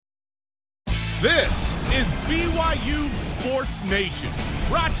This is BYU Sports Nation,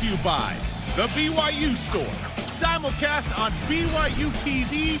 brought to you by the BYU Store, simulcast on BYU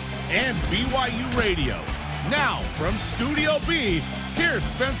TV and BYU Radio. Now, from Studio B, here's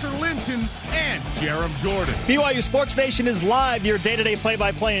Spencer Linton and Jerem Jordan. BYU Sports Nation is live, your day-to-day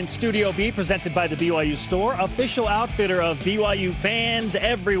play-by-play in Studio B, presented by the BYU Store, official outfitter of BYU fans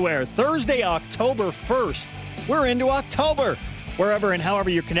everywhere. Thursday, October 1st. We're into October. Wherever and however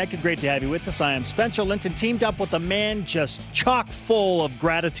you're connected, great to have you with us. I am Spencer Linton, teamed up with a man just chock full of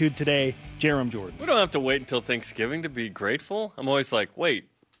gratitude today, Jerem Jordan. We don't have to wait until Thanksgiving to be grateful. I'm always like, wait,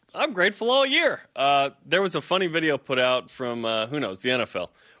 I'm grateful all year. There was a funny video put out from, the NFL,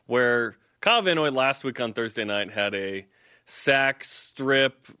 where Kyle Van Noy last week on Thursday night had a sack,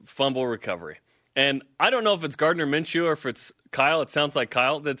 strip, fumble recovery. And I don't know if it's Gardner Minshew or if it's Kyle. It sounds like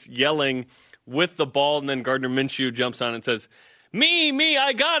Kyle that's yelling with the ball, and then Gardner Minshew jumps on and says, Me,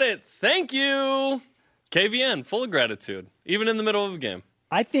 I got it. Thank you. KVN, full of gratitude, even in the middle of a game.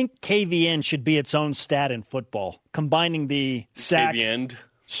 I think KVN should be its own stat in football, combining the sack, KVN.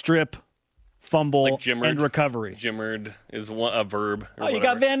 Strip, fumble, like and recovery. Jimmered is a verb. Oh, you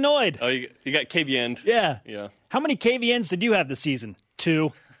got Van Noy. Oh, you got KVN. Yeah. How many KVNs did you have this season?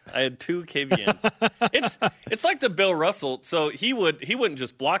 2. I had 2 KVNs. It's like the Bill Russell. So he wouldn't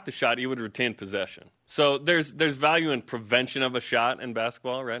just block the shot; he would retain possession. So there's value in prevention of a shot in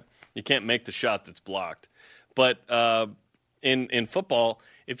basketball, right? You can't make the shot that's blocked, but in football,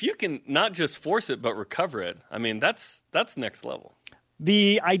 if you can not just force it but recover it, I mean that's next level.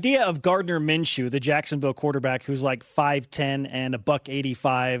 The idea of Gardner Minshew, the Jacksonville quarterback, who's like 5'10" and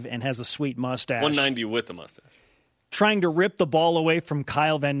 $185 and has a sweet mustache, 190 with a mustache, trying to rip the ball away from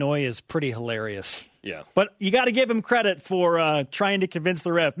Kyle Van Noy is pretty hilarious. Yeah. But you got to give him credit for trying to convince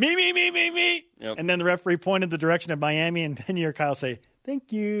the ref, me. Yep. And then the referee pointed the direction of Miami, and then you hear Kyle say,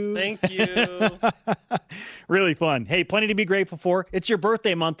 thank you. Thank you. Really fun. Hey, plenty to be grateful for. It's your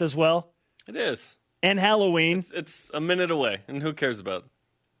birthday month as well. It is. And Halloween. It's a minute away, and who cares about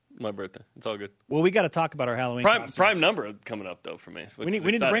my birthday? It's all good. Well, we got to talk about our Halloween costumes. Prime number coming up, though, for me. We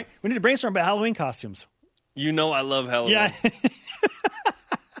need to brainstorm about Halloween costumes. You know I love Halloween. Yeah.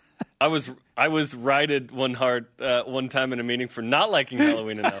 I was righted one time in a meeting for not liking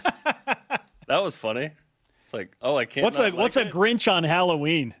Halloween enough. That was funny. It's like, I can't. What's a Grinch on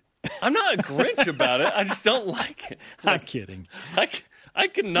Halloween? I'm not a Grinch about it. I just don't like it. I'm kidding. I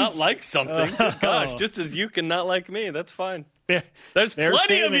can not like something. Gosh, just as you can not like me. That's fine. There's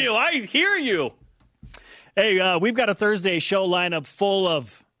plenty of you. I hear you. Hey, we've got a Thursday show lineup full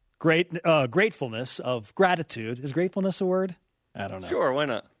of gratefulness, of gratitude. Is gratefulness a word? I don't know. Sure, why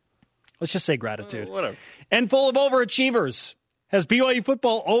not? Let's just say gratitude. Whatever. And full of overachievers. Has BYU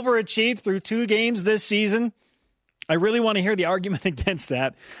football overachieved through 2 games this season? I really want to hear the argument against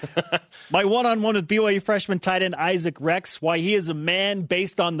that. My one-on-one with BYU freshman tight end Isaac Rex, why he is a man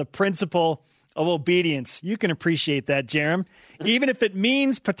based on the principle of obedience. You can appreciate that, Jerem, even if it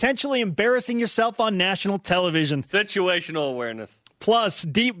means potentially embarrassing yourself on national television. Situational awareness. Plus,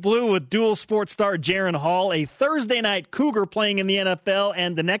 Deep Blue with dual sports star Jaron Hall, a Thursday night Cougar playing in the NFL,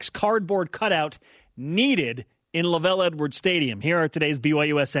 and the next cardboard cutout needed in Lavelle Edwards Stadium. Here are today's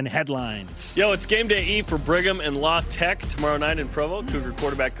BYUSN headlines. Yo, it's game day E for Brigham and La Tech tomorrow night in Provo. Cougar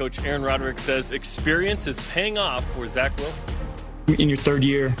quarterback coach Aaron Roderick says experience is paying off for Zach Wilson. In your third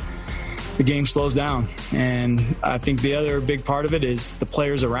year, the game slows down. And I think the other big part of it is the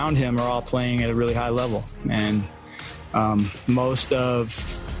players around him are all playing at a really high level. And most of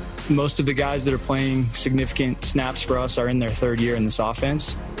the guys that are playing significant snaps for us are in their third year in this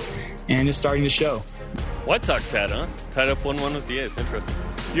offense. And it's starting to show. White Sox had, huh? Tied up 1-1 with the A's. Interesting.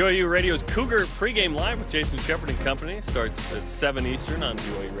 BYU Radio's Cougar pregame live with Jason Shepard and company starts at 7 Eastern on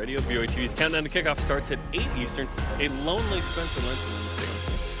BYU Radio. BYU TV's Countdown to Kickoff starts at 8 Eastern. A lonely Spencer Linton in the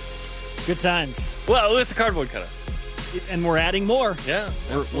stadium. Good times. Well, with the cardboard cutout. And we're adding more. Yeah.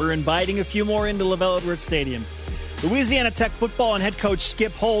 We're inviting a few more into Lavelle Edwards Stadium. Louisiana Tech football and head coach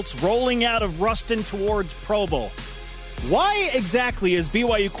Skip Holtz rolling out of Ruston towards Provo. Why exactly is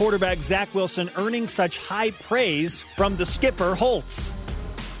BYU quarterback Zach Wilson earning such high praise from the skipper Holtz?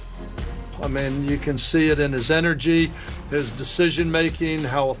 I mean, you can see it in his energy, his decision-making,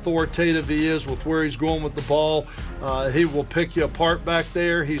 how authoritative he is with where he's going with the ball. He will pick you apart back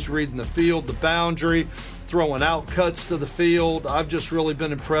there. He's reading the field, the boundary, throwing out cuts to the field. I've just really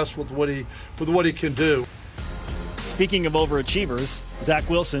been impressed with what he can do. Speaking of overachievers, Zach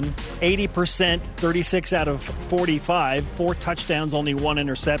Wilson, 80%, 36 out of 45, 4 touchdowns, only 1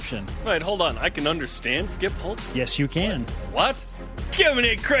 interception. Right, hold on. I can understand Skip Holtz? Yes, you can. What? Give me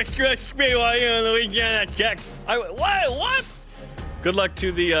a crush, BYU, Louisiana Tech. What? Good luck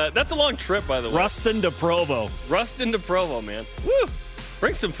to the. That's a long trip, by the way. Ruston to Provo. Ruston to Provo, man. Woo!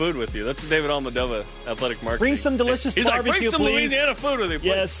 Bring some food with you. That's David Almodovar, athletic marketing. Bring some delicious He's barbecue, like, bring some please. Louisiana food with you, please.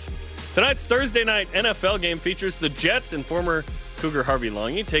 Yes. Tonight's Thursday night NFL game features the Jets and former Cougar Harvey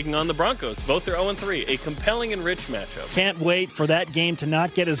Longy taking on the Broncos. Both are 0-3. A compelling and rich matchup. Can't wait for that game to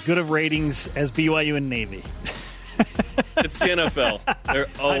not get as good of ratings as BYU and Navy. It's the NFL. They're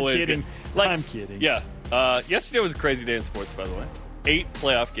always I'm kidding. good. I'm kidding. Yeah. Yesterday was a crazy day in sports, by the way. 8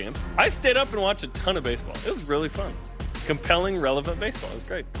 playoff games. I stayed up and watched a ton of baseball. It was really fun. Compelling, relevant baseball. It was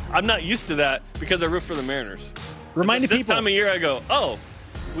great. I'm not used to that because I root for the Mariners. Remind This people. time of year, I go, oh,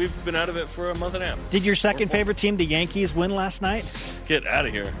 we've been out of it for a month and a half. Did your second favorite team, the Yankees, win last night? Get out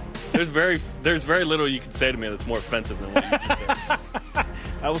of here. There's very little you can say to me that's more offensive than what you just said.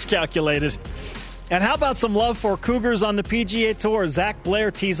 That was calculated. And how about some love for Cougars on the PGA Tour? Zach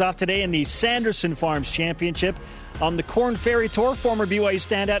Blair tees off today in the Sanderson Farms Championship. On the Corn Ferry Tour, former BYU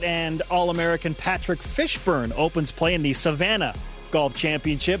standout and All-American Patrick Fishburne opens play in the Savannah Golf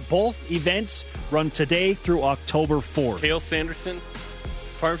Championship. Both events run today through October 4th. Cale Sanderson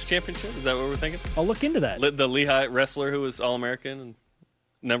Farms Championship? Is that what we're thinking? I'll look into that. The Lehigh wrestler who was All-American and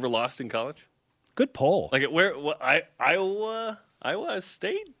never lost in college? Good poll. Like Iowa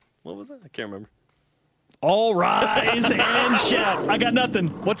State? What was that? I can't remember. All rise and shout. I got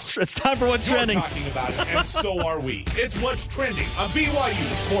nothing. It's time for What's Trending. We're talking about it, and so are we. It's What's Trending on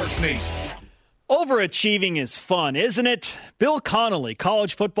BYU Sports Nation. Overachieving is fun, isn't it? Bill Connolly,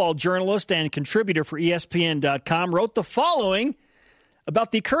 college football journalist and contributor for ESPN.com, wrote the following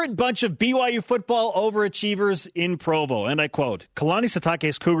about the current bunch of BYU football overachievers in Provo. And I quote, Kalani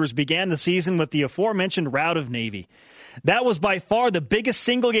Sitake's Cougars began the season with the aforementioned rout of Navy. That was by far the biggest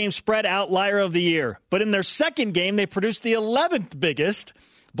single-game spread outlier of the year. But in their second game, they produced the 11th biggest,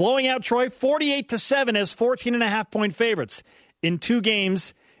 blowing out Troy 48-7 as 14.5-point favorites. In 2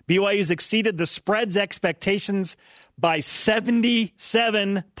 games, BYU's exceeded the spread's expectations by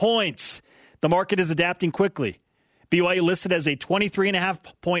 77 points. The market is adapting quickly. BYU listed as a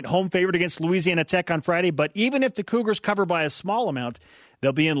 23.5-point home favorite against Louisiana Tech on Friday, but even if the Cougars cover by a small amount,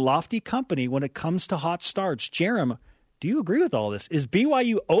 they'll be in lofty company when it comes to hot starts. Jerem, do you agree with all this? Is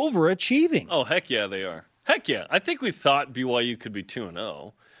BYU overachieving? Oh, heck yeah, they are. Heck yeah. I think we thought BYU could be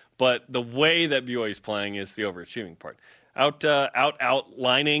 2-0, but the way that BYU is playing is the overachieving part.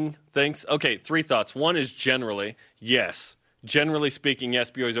 Outlining things. Okay, 3 thoughts. One is generally, yes. Generally speaking, yes,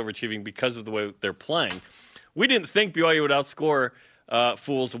 BYU is overachieving because of the way they're playing. We didn't think BYU would outscore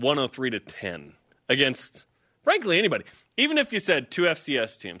Fools 103-10 against, frankly, anybody. Even if you said 2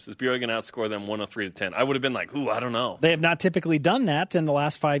 FCS teams, is BYU going to outscore them 103-10? I would have been like, I don't know. They have not typically done that in the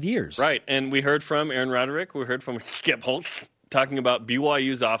last 5 years. Right, and we heard from Aaron Roderick, we heard from Skip Holt talking about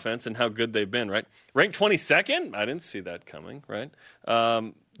BYU's offense and how good they've been, right? Ranked 22nd? I didn't see that coming, right?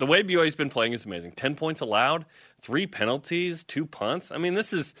 The way BYU's been playing is amazing. 10 points allowed, 3 penalties, 2 punts. I mean,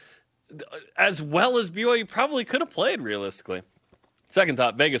 this is as well as BYU probably could have played realistically. Second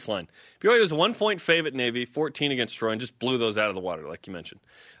thought, Vegas line. BYU was a 1-point favorite Navy, 14 against Troy, and just blew those out of the water, like you mentioned.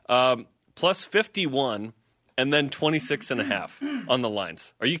 Plus 51, and then 26.5 on the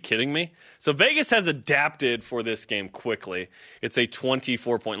lines. Are you kidding me? So Vegas has adapted for this game quickly. It's a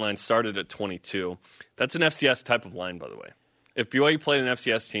 24-point line, started at 22. That's an FCS type of line, by the way. If BYU played an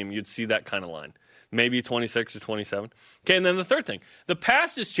FCS team, you'd see that kind of line. Maybe 26 or 27. Okay, and then the third thing. The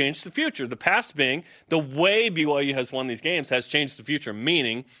past has changed the future. The past being the way BYU has won these games has changed the future,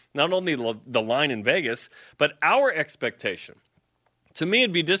 meaning not only the line in Vegas, but our expectation. To me,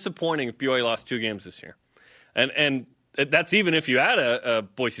 it'd be disappointing if BYU lost 2 games this year. And that's even if you add a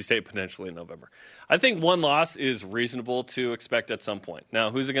Boise State potentially in November. I think 1 loss is reasonable to expect at some point.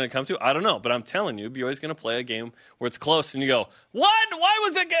 Now, who's it going to come to? I don't know, but I'm telling you, BYU's going to play a game where it's close, and you go, what? Why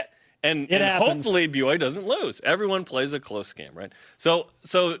was it And hopefully BYU doesn't lose. Everyone plays a close game, right? So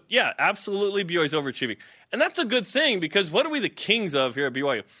yeah, absolutely BYU's overachieving. And that's a good thing because what are we the kings of here at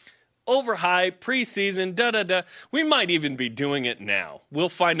BYU? Overhype, preseason, da-da-da. We might even be doing it now. We'll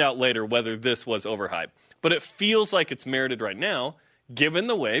find out later whether this was overhype. But it feels like it's merited right now given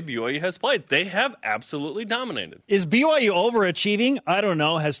the way BYU has played. They have absolutely dominated. Is BYU overachieving? I don't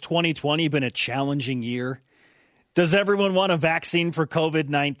know. Has 2020 been a challenging year? Does everyone want a vaccine for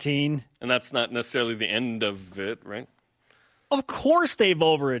COVID-19? And that's not necessarily the end of it, right? Of course they've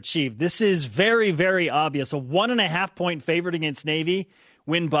overachieved. This is very, very obvious. A 1.5-point favorite against Navy,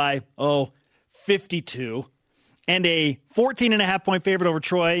 win by, 52. And a 14.5-point favorite over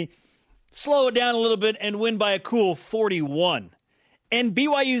Troy, slow it down a little bit and win by a cool 41. And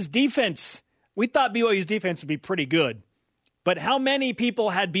BYU's defense, we thought BYU's defense would be pretty good. But how many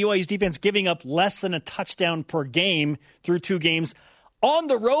people had BYU's defense giving up less than a touchdown per game through 2 games? on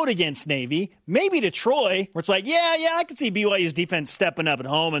the road against Navy, maybe to Troy, where it's like, yeah, I can see BYU's defense stepping up at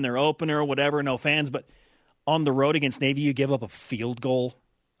home in their opener or whatever, no fans. But on the road against Navy, you give up a field goal.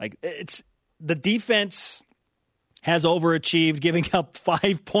 Like, it's the defense has overachieved, giving up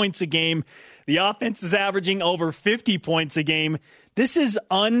 5 points a game. The offense is averaging over 50 points a game. This is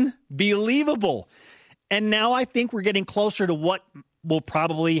unbelievable. And now I think we're getting closer to what will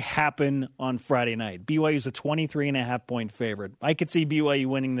probably happen on Friday night. BYU's a 23.5-point favorite. I could see BYU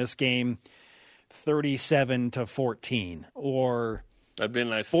winning this game 37-14 or that'd be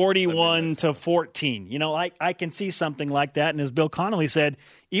nice. 41-14. You know, I can see something like that. And as Bill Connolly said,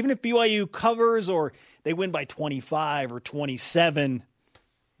 even if BYU covers or they win by 25 or 27,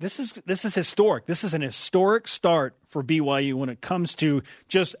 this is historic. This is an historic start for BYU when it comes to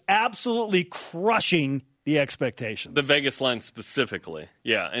just absolutely crushing the expectations. The Vegas line specifically.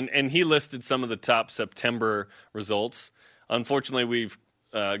 Yeah, and he listed some of the top September results. Unfortunately, we've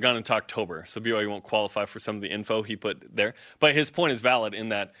gone into October, so BYU won't qualify for some of the info he put there. But his point is valid in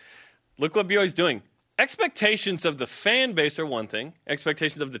that, look what BYU's doing. Expectations of the fan base are one thing.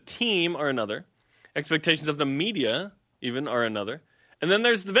 Expectations of the team are another. Expectations of the media even are another. And then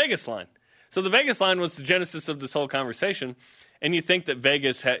there's the Vegas line. So the Vegas line was the genesis of this whole conversation. And you think that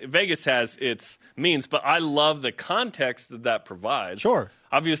Vegas has its means, but I love the context that provides. Sure.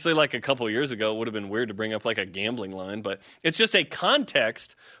 Obviously, like a couple of years ago, it would have been weird to bring up like a gambling line, but it's just a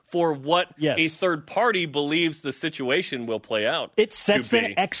context for what a third party believes the situation will play out. It sets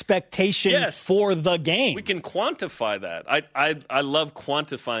an expectation for the game. We can quantify that. I love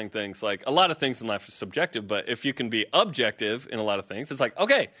quantifying things. Like, a lot of things in life are subjective, but if you can be objective in a lot of things, it's like,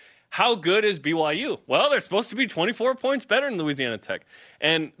 okay, how good is BYU? Well, they're supposed to be 24 points better than Louisiana Tech.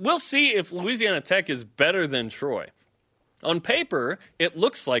 And we'll see if Louisiana Tech is better than Troy. On paper, it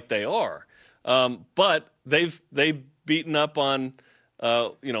looks like they are. But they've beaten up on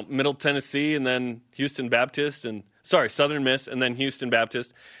Middle Tennessee and then Southern Miss and then Houston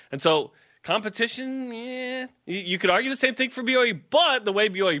Baptist. And so competition, you could argue the same thing for BYU, but the way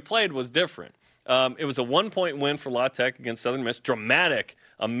BYU played was different. It was a 1-point win for La Tech against Southern Miss. Dramatic,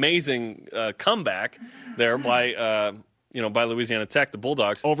 amazing comeback there by Louisiana Tech, the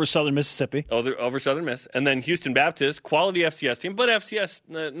Bulldogs. Over Southern Mississippi. Over Southern Miss. And then Houston Baptist, quality FCS team, but FCS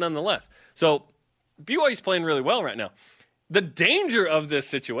nonetheless. So BYU's playing really well right now. The danger of this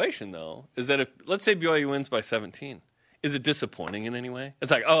situation, though, is that if, let's say BYU wins by 17, is it disappointing in any way?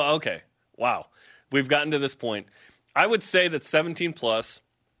 It's like, oh, okay, wow. We've gotten to this point. I would say that 17-plus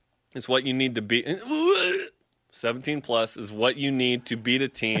is what you need to beat. 17-plus is what you need to beat a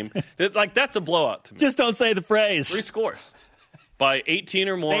team. That's a blowout to me. Just don't say the phrase. 3 scores. By 18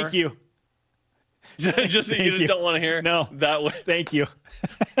 or more. Thank you. You just don't want to hear that way. Thank you.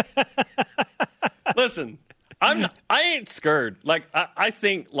 Listen, I ain't scared. Like, I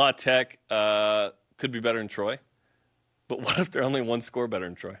think La Tech could be better than Troy. But what if they're only 1 score better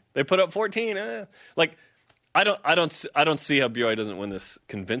than Troy? They put up 14. I don't see how BYU doesn't win this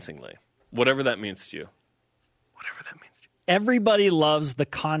convincingly. Whatever that means to you. Everybody loves the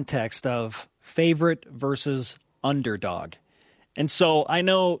context of favorite versus underdog. And so I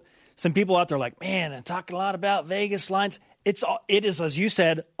know some people out there are like, man, I'm talking a lot about Vegas lines. It is, as you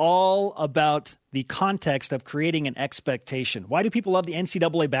said, all about the context of creating an expectation. Why do people love the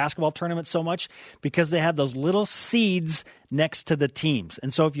NCAA basketball tournament so much? Because they have those little seeds next to the teams.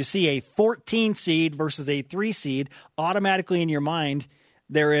 And so if you see a 14 seed versus a 3 seed, automatically in your mind,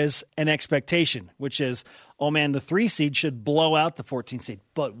 there is an expectation, which is, oh man, the 3 seed should blow out the 14 seed.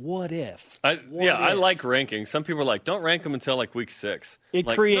 But what if? I like rankings. Some people are like, don't rank them until like week 6. It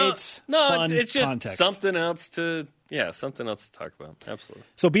creates fun it's just context. something else to talk about. Absolutely.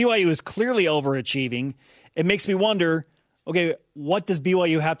 So BYU is clearly overachieving. It makes me wonder, okay, what does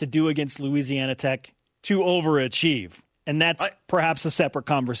BYU have to do against Louisiana Tech to overachieve? And that's perhaps a separate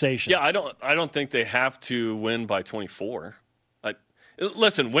conversation. Yeah, I don't think they have to win by 24.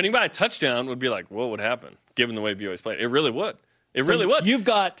 Listen, winning by a touchdown would be like, what would happen given the way BYU's played? It really would. Really would. You've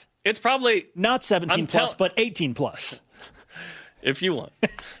got it's probably not 17 plus, but 18 plus. If you want.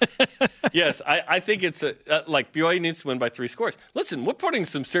 Yes, I think it's like BYU needs to win by 3 scores. Listen, we're putting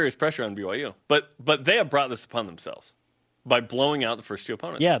some serious pressure on BYU, but they have brought this upon themselves by blowing out the first 2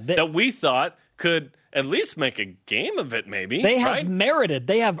 opponents. Yeah, that we thought could at least make a game of it, maybe. They have merited.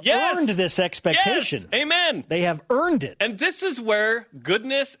 They have earned this expectation. Yes, amen. They have earned it. And this is where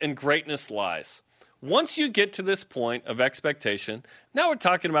goodness and greatness lies. Once you get to this point of expectation, now we're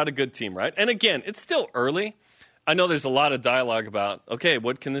talking about a good team, right? And again, it's still early. I know there's a lot of dialogue about, okay,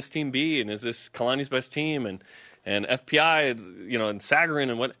 what can this team be? And is this Kalani's best team? And FPI, and Sagarin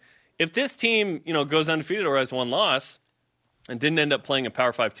and what? If this team, goes undefeated or has 1 loss, and didn't end up playing a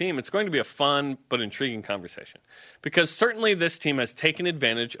Power 5 team, it's going to be a fun but intriguing conversation. Because certainly this team has taken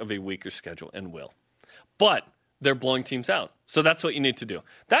advantage of a weaker schedule and will. But they're blowing teams out. So that's what you need to do.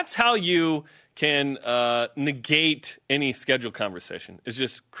 That's how you can negate any schedule conversation, is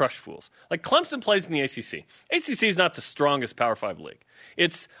just crush fools. Like Clemson plays in the ACC. ACC is not the strongest Power 5 league.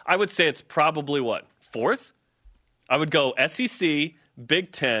 I would say it's probably what? Fourth? I would go SEC,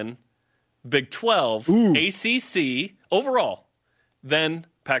 Big 10, Big 12, ACC overall, then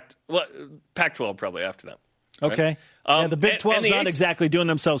Pac-12 probably after that. Right? Okay. The Big 12's not exactly doing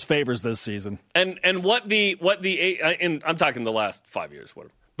themselves favors this season. And I'm talking the last 5 years,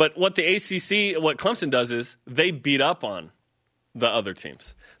 whatever. But what the ACC, what Clemson does is they beat up on the other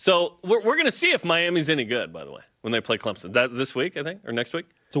teams. So we're going to see if Miami's any good, by the way, when they play Clemson. This week, I think, or next week?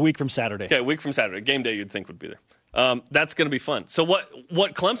 It's a week from Saturday. Okay, a week from Saturday. Game day you'd think would be there. That's going to be fun. So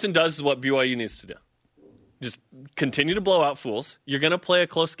what Clemson does is what BYU needs to do. Just continue to blow out fools. You're going to play a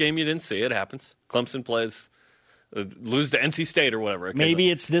close game you didn't see. It happens. Clemson plays, lose to NC State or whatever.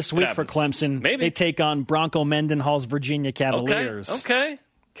 Maybe it's this week for Clemson. Maybe. They take on Bronco Mendenhall's Virginia Cavaliers. Okay.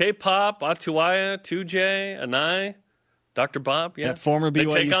 K-Pop, Atuaya, 2J, Anai, Dr. Bob. Yeah. That former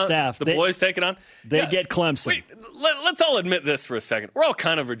BYU staff. The boys take it on. They get Clemson. Wait, let's all admit this for a second. We're all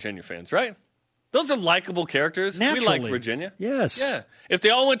kind of Virginia fans, right? Those are likable characters. Naturally. We like Virginia. Yes. Yeah. If they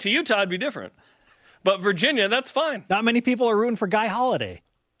all went to Utah, it'd be different. But Virginia, that's fine. Not mmany people are rooting for Guy Holiday,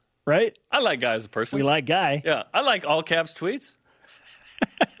 right? I like Guy as a person. We like Guy. Yeah. I like all caps tweets.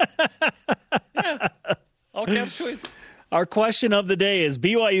 Yeah. All caps tweets. Our question of the day is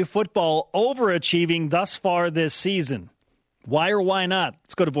BYU football overachieving thus far this season. Why or why not?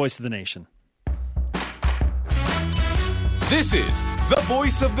 Let's go to Voice of the Nation. This is the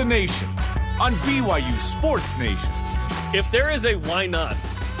Voice of the Nation on BYU Sports Nation. If there is a why not,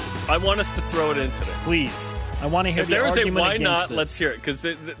 I want us to throw it in today. Please. I want to hear the argument If there is a why not, this. let's hear it. Because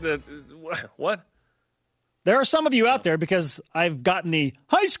what? There are some of you out there because I've gotten the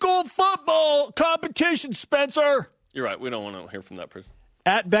high school football competition, Spencer. You're right. We don't want to hear from that person.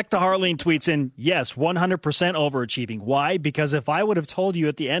 At Beck to Harleen tweets in, yes, 100% overachieving. Why? Because if I would have told you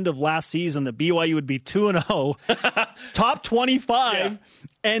at the end of last season that BYU would be 2-0, top 25,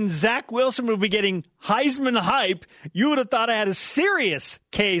 and Zach Wilson would be getting Heisman hype, you would have thought I had a serious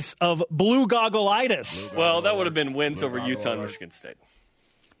case of blue goggle-itis. Well, that would have been wins over Utah and Michigan State,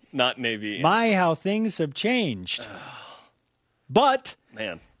 not Navy. My, how things have changed. But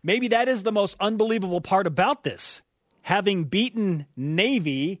maybe that is the most unbelievable part about this. Having beaten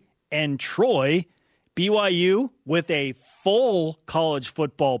Navy and Troy, BYU with a full college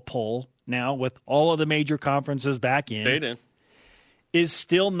football poll now with all of the major conferences back in, is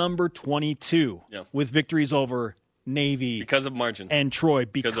still number 22 with victories over Navy because of margin and Troy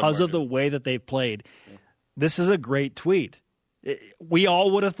because of the way that they've played. This is a great tweet. We all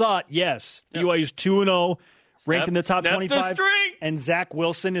would have thought, yes, BYU's 2-0, ranked in the top 25, and Zach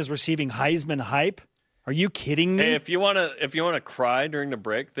Wilson is receiving Heisman hype. Are you kidding me? Hey, if you want to cry during the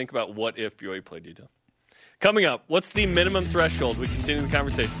break, think about what if BYU played Utah. Coming up, what's the minimum threshold? We continue the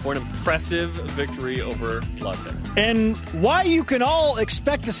conversation for an impressive victory over Lotte. And why you can all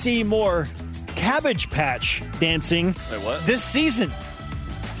expect to see more Cabbage Patch dancing this season.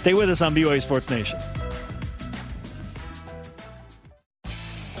 Stay with us on BYU Sports Nation.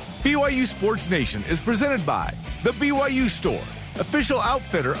 BYU Sports Nation is presented by The BYU Store, official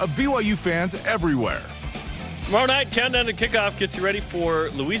outfitter of BYU fans everywhere. Tomorrow night, countdown to kickoff gets you ready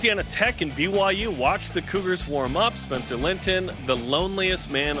for Louisiana Tech and BYU. Watch the Cougars warm up. Spencer Linton, the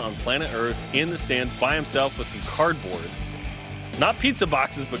loneliest man on planet Earth, in the stands by himself with some cardboard. Not pizza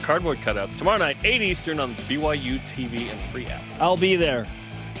boxes, but cardboard cutouts. Tomorrow night, 8 Eastern on BYU TV and free app. I'll be there.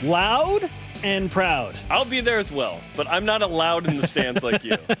 Loud and proud. I'll be there as well, but I'm not allowed in the stands like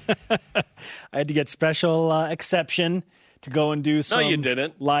you. I had to get special exception to go and do some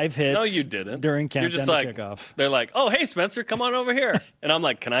live hits. No, you didn't. During countdown just to like, kickoff. They're like, oh, hey, Spencer, come on over here. And I'm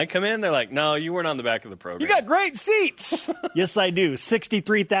like, can I come in? They're like, no, you weren't on the back of the program. You got great seats. Yes, I do.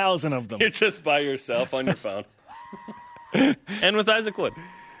 63,000 of them. You're just by yourself on your phone. And with Isaac Wood.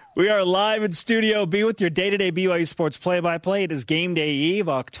 We are live in Studio B with your day-to-day BYU Sports play-by-play. It is Game Day Eve,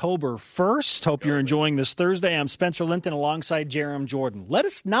 October 1st. Hope you're enjoying this Thursday. I'm Spencer Linton alongside Jerem Jordan. Let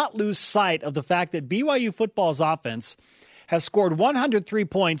us not lose sight of the fact that BYU football's offense has scored 103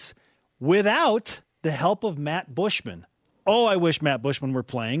 points without the help of Matt Bushman. Oh, I wish Matt Bushman were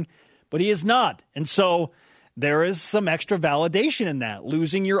playing, but he is not. And so there is some extra validation in that,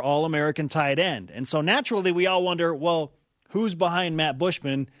 losing your All-American tight end. And so naturally we all wonder, well, who's behind Matt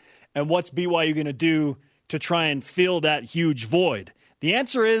Bushman and what's BYU going to do to try and fill that huge void? The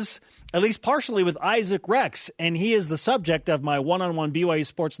answer is at least partially, with Isaac Rex, and he is the subject of my one-on-one BYU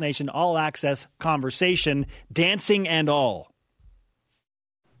Sports Nation all-access conversation, dancing and all.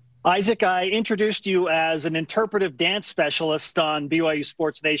 Isaac, I introduced you as an interpretive dance specialist on BYU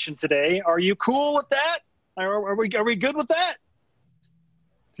Sports Nation today. Are you cool with that? Are we good with that?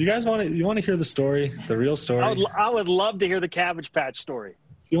 Do you guys want to hear the story, the real story? I would love to hear the Cabbage Patch story.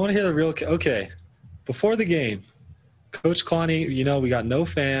 You want to hear the real? Okay. Before the game, Coach Kalani, we got no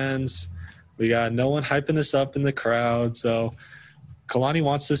fans. We got no one hyping us up in the crowd. So Kalani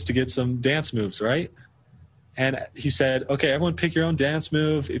wants us to get some dance moves, right? And he said, okay, everyone pick your own dance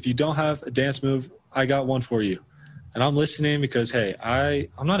move. If you don't have a dance move, I got one for you. And I'm listening because, hey,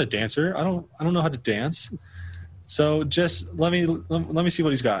 I'm not a dancer. I don't know how to dance. So just let me see what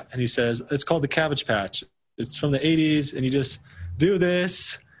he's got. And he says, it's called the Cabbage Patch. It's from the 80s, and you just do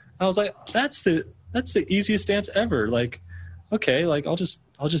this. And I was like, that's the easiest dance ever. Like, okay, like I'll just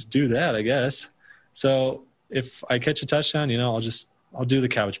do that, I guess. So if I catch a touchdown, I'll do the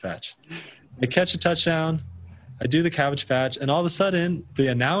Cabbage Patch. I catch a touchdown, I do the Cabbage Patch, and all of a sudden the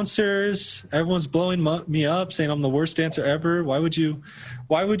announcers, everyone's blowing me up, saying I'm the worst dancer ever. Why would you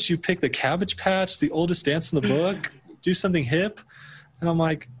pick the Cabbage Patch, the oldest dance in the book? Do something hip. And I'm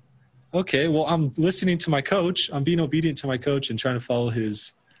like, okay, well, I'm listening to my coach. I'm being obedient to my coach and trying to follow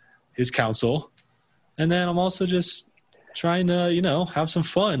his counsel. And then I'm also just trying to, have some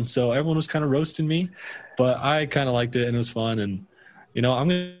fun. So everyone was kind of roasting me, but I kind of liked it and it was fun. And, I'm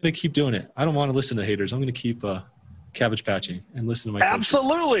going to keep doing it. I don't want to listen to haters. I'm going to keep cabbage patching and listen to my coaches.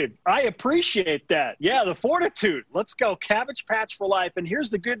 Absolutely. I appreciate that. Yeah, the fortitude. Let's go. Cabbage Patch for life. And here's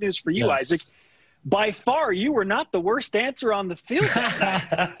the good news for you, yes. Isaac. By far, you were not the worst dancer on the field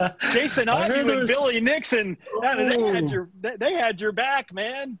that night. Jason Audu and Billy Nixon, they had your back,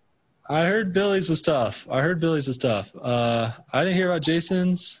 man. I heard Billy's was tough. I didn't hear about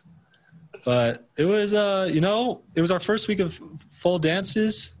Jason's, but it was, it was our first week of full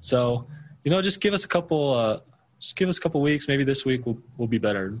dances. So, just give us a couple weeks. Maybe this week we'll be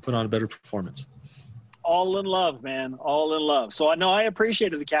better and put on a better performance. All in love, man. All in love. So I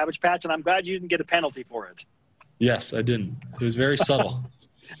appreciated the Cabbage Patch, and I'm glad you didn't get a penalty for it. Yes, I didn't. It was very subtle.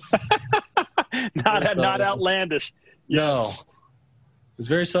 Not outlandish. Yes. No. It was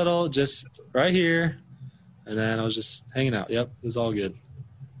very subtle, just right here, and then I was just hanging out. Yep, it was all good.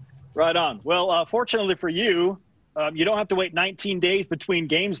 Right on. Well, fortunately for you, you don't have to wait 19 days between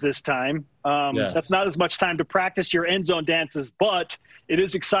games this time. Yes. That's not as much time to practice your end zone dances, but it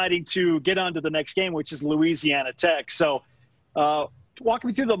is exciting to get on to the next game, which is Louisiana Tech. So walk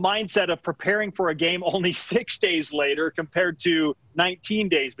me through the mindset of preparing for a game only 6 days later compared to 19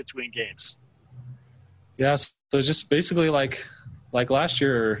 days between games. Yeah, so just basically like last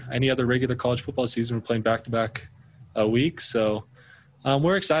year or any other regular college football season, we're playing back-to-back weeks. So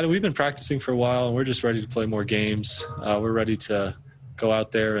we're excited. We've been practicing for a while, and we're just ready to play more games. We're ready to go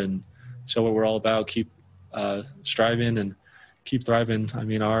out there and show what we're all about, keep striving and keep thriving. I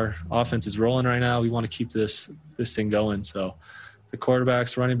mean, our offense is rolling right now. We want to keep this thing going. So the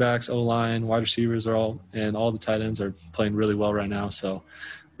quarterbacks, running backs, O-line, wide receivers and all the tight ends are playing really well right now. So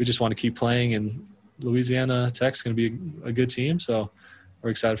we just want to keep playing, and Louisiana Tech's going to be a good team. So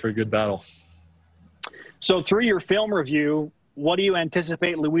we're excited for a good battle. So through your film review, what do you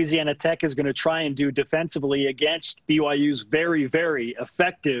anticipate Louisiana Tech is going to try and do defensively against BYU's very, very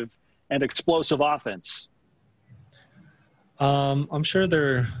effective and explosive offense? I'm sure it's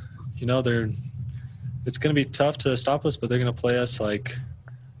going to be tough to stop us, but they're going to play us like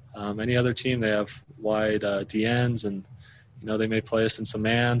any other team. They have wide DNs, and they may play us in some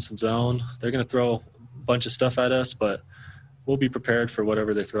man, some zone. They're going to throw a bunch of stuff at us, but we'll be prepared for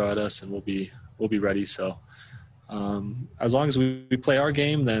whatever they throw at us, and we'll be ready. So as long as we play our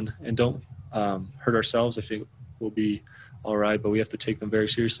game and don't hurt ourselves, I think we'll be all right. But we have to take them very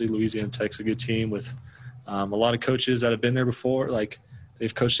seriously. Louisiana Tech's a good team with a lot of coaches that have been there before. Like,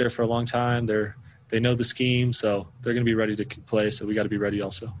 they've coached there for a long time. They know the scheme, so they're going to be ready to play. So we got to be ready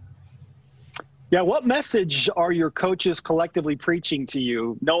also. Yeah, what message are your coaches collectively preaching to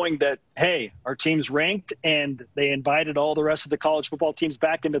you, knowing that, hey, our team's ranked and they invited all the rest of the college football teams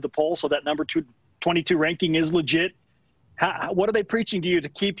back into the poll, so that number 22 ranking is legit? What are they preaching to you to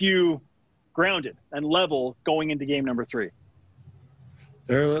keep you grounded and level going into game number 3?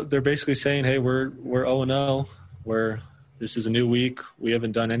 They're basically saying, hey, we're 0-0. This is a new week. We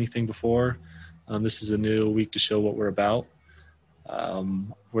haven't done anything before. This is a new week to show what we're about.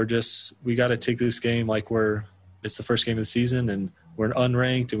 We got to take this game like it's the first game of the season, and we're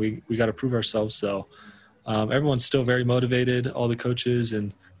unranked, and we got to prove ourselves. So everyone's still very motivated. All the coaches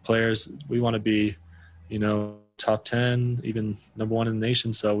and players, we want to be, top 10, even number 1 in the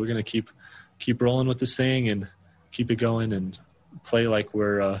nation. So we're going to keep rolling with this thing and keep it going and play like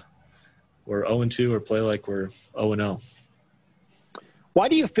we're 0-2 or play like we're 0-0. Why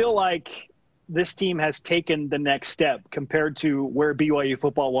do you feel like this team has taken the next step compared to where BYU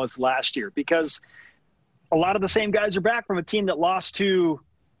football was last year? Because a lot of the same guys are back from a team that lost to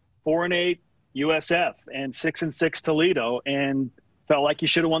 4-8 USF and 6-6 Toledo and felt like you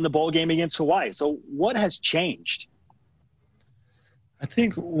should have won the bowl game against Hawaii. So what has changed? I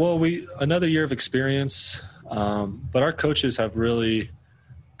think, another year of experience, but our coaches have really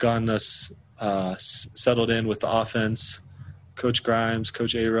gotten us settled in with the offense. Coach Grimes,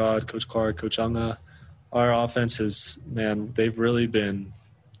 Coach A-Rod, Coach Clark, Coach Unga. Our offense they've really been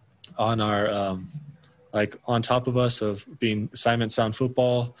on our on top of us of being assignment sound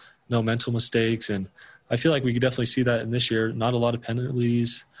football, no mental mistakes. And I feel like we could definitely see that in this year. Not a lot of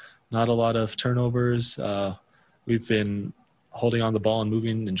penalties, not a lot of turnovers. We've been holding on the ball and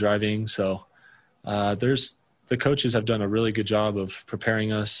moving and driving. So the coaches have done a really good job of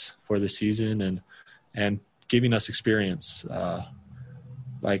preparing us for the season and giving us experience,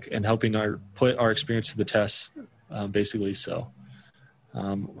 and helping put our experience to the test, basically. So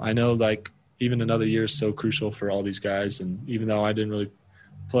I know even another year is so crucial for all these guys. And even though I didn't really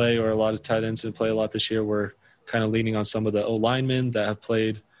play, or a lot of tight ends didn't play a lot this year, we're kind of leaning on some of the O-linemen that have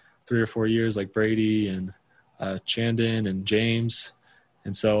played 3 or 4 years, like Brady and Chandon and James.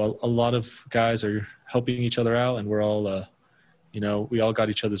 And so a lot of guys are helping each other out, and we're all, we all got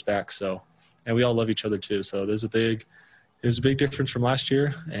each other's back. So, and we all love each other too. So there's a big difference from last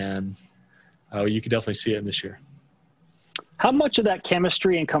year, and you can definitely see it in this year. How much of that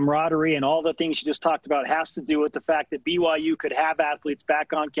chemistry and camaraderie and all the things you just talked about has to do with the fact that BYU could have athletes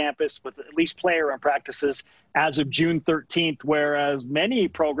back on campus with at least player and practices as of June 13th, whereas many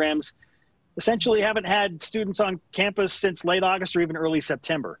programs essentially haven't had students on campus since late August or even early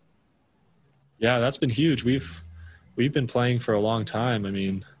September? Yeah, that's been huge. We've been playing for a long time. I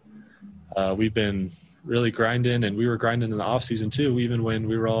mean, we've been really grinding, and we were grinding in the off season too. Even when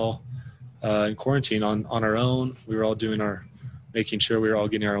we were all in quarantine on our own, we were all making sure we were all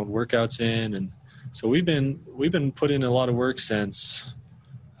getting our own workouts in. And so we've been putting in a lot of work since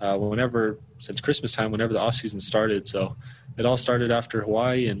Christmas time, whenever the off season started. So it all started after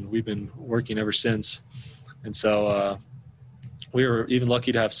Hawaii, and we've been working ever since. And so we were even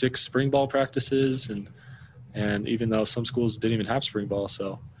lucky to have 6 spring ball practices, and even though some schools didn't even have spring ball.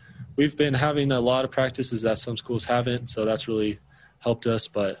 So we've been having a lot of practices that some schools haven't. So that's really helped us.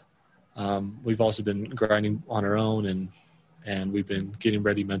 But we've also been grinding on our own, and we've been getting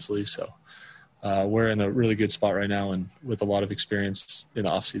ready mentally. So we're in a really good spot right now, and with a lot of experience in the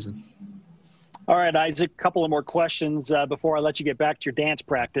off season. All right, Isaac, a couple of more questions before I let you get back to your dance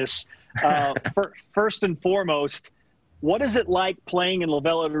practice. First and foremost, what is it like playing in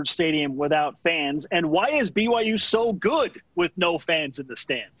LaVell Edwards Stadium without fans, and why is BYU so good with no fans in the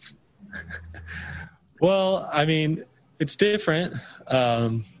stands? Well, I mean, it's different.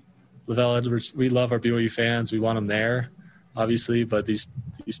 LaVell Edwards, we love our BYU fans. We want them there, obviously, but these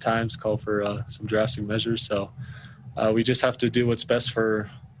times call for some drastic measures. So we just have to do what's best for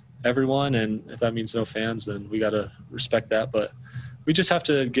everyone, and if that means no fans, then we got to respect that. But we just have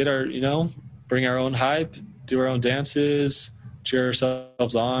to get bring our own hype, do our own dances, cheer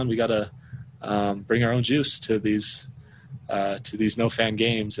ourselves on. We got to bring our own juice to these no fan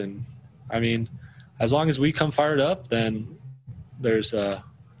games. And I mean, as long as we come fired up, then there's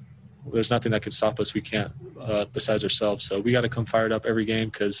nothing that could stop us. We can't besides ourselves. So we got to come fired up every game,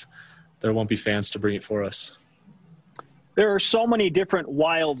 because there won't be fans to bring it for us. There are so many different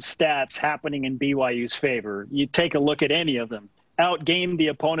wild stats happening in BYU's favor. You take a look at any of them. Outgained the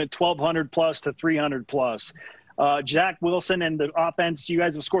opponent 1,200 plus to 300 plus. Jack Wilson and the offense, you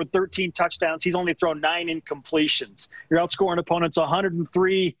guys have scored 13 touchdowns. He's only thrown 9 incompletions. You're outscoring opponents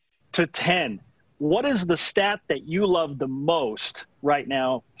 103 to 10. What is the stat that you love the most right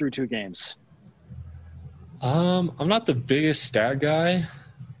now through 2 games? I'm not the biggest stat guy.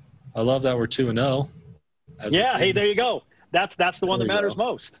 I love that we're 2-0. Yeah, hey, there you go. That's the one that matters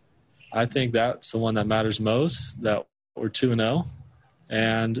most. I think that's the one that matters most, that we're 2-0.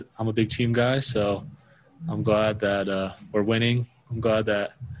 And I'm a big team guy, so I'm glad that we're winning. I'm glad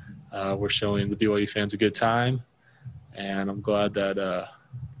that we're showing the BYU fans a good time. And I'm glad that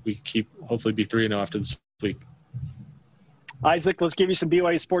we hopefully be 3-0 after this week. Isaac, let's give you some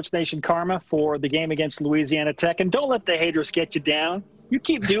BYU Sports Nation karma for the game against Louisiana Tech. And don't let the haters get you down. You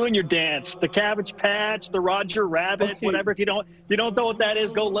keep doing your dance, the Cabbage Patch, the Roger Rabbit, whatever. If you don't know what that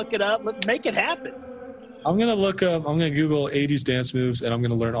is, go look it up. Make it happen. I'm going to Google 80s dance moves, and I'm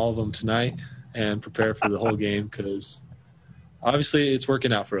going to learn all of them tonight. and prepare for the whole game because obviously it's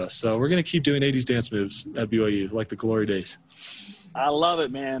working out for us. So we're going to keep doing 80s dance moves at BYU, like the glory days. I love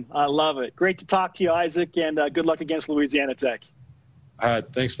it, man. I love it. Great to talk to you, Isaac, and good luck against Louisiana Tech. All right.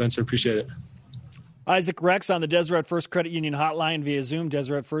 Thanks, Spencer. Appreciate it. Isaac Rex on the Deseret First Credit Union hotline via Zoom.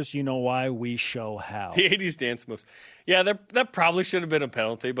 Deseret First, you know why, we show how. The 80s dance moves. Yeah, that probably should have been a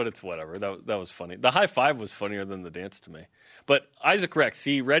penalty, but it's whatever. That was funny. The high five was funnier than the dance to me. But Isaac Rex,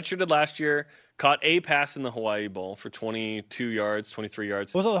 he redshirted last year, caught a pass in the Hawaii Bowl for 22 yards, 23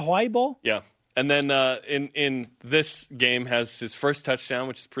 yards. Was it the Hawaii Bowl? Yeah. And then in this game has his first touchdown,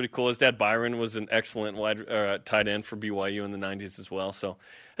 which is pretty cool. His dad, Byron, was an excellent tight end for BYU in the 90s as well. So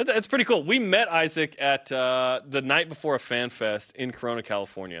it's pretty cool. We met Isaac at the night before a fan fest in Corona,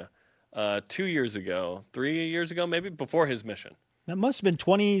 California, 2 years ago, 3 years ago maybe, before his mission. That must have been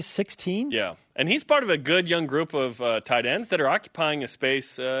 2016? Yeah. And he's part of a good young group of tight ends that are occupying a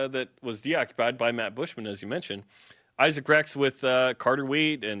space that was deoccupied by Matt Bushman, as you mentioned. Isaac Rex with Carter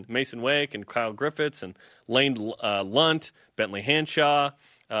Wheat and Mason Wake and Kyle Griffiths and Lane Lunt, Bentley Hanshaw,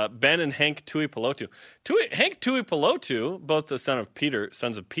 Ben and Hank Tuipulotu. Hank Tuipulotu, both the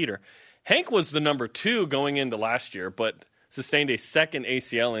sons of Peter. Hank was the number 2 going into last year, but sustained a second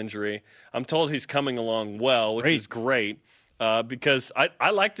ACL injury. I'm told he's coming along well, which is great. Because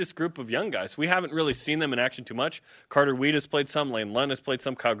I like this group of young guys. We haven't really seen them in action too much. Carter Wheat has played some. Lane Lunt has played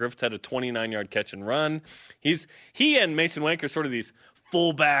some. Kyle Griffiths had a 29-yard catch and run. He and Mason Wake are sort of these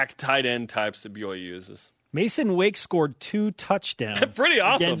fullback tight end types that BYU uses. Mason Wake scored 2 touchdowns Pretty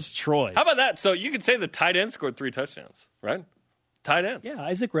awesome. against Troy. How about that? So you could say the tight end scored 3 touchdowns, right? Tight ends. Yeah,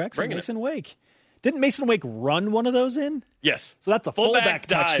 Isaac Rex Bringing and Mason Wake. Didn't Mason Wake run one of those in? Yes. So that's a fullback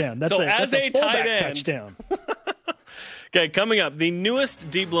touchdown. That's so a tight fullback end touchdown. Okay, coming up, the newest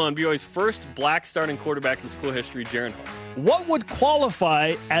deep blow on BYU's first black starting quarterback in school history, Jaron Hall. What would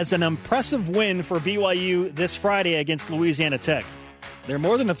qualify as an impressive win for BYU this Friday against Louisiana Tech? They're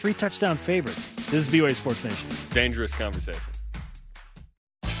more than a 3-touchdown favorite. This is BYU Sports Nation. Dangerous conversation.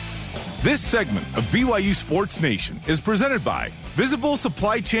 This segment of BYU Sports Nation is presented by Visible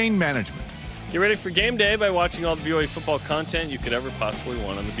Supply Chain Management. Get ready for game day by watching all the BYU football content you could ever possibly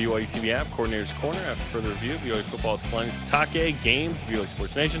want on the BYU TV app, Coordinator's Corner. After further review, BYU football with Kalani's Take, games, BYU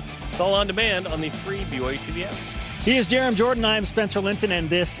Sports Nation. It's all on demand on the free BYU TV app. He is Jerem Jordan. I'm Spencer Linton, and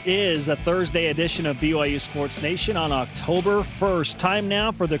this is a Thursday edition of BYU Sports Nation on October 1st. Time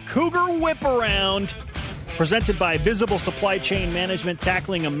now for the Cougar Whip Around, presented by Visible Supply Chain Management,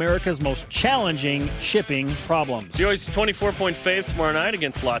 tackling America's most challenging shipping problems. BYU's 24-point fave tomorrow night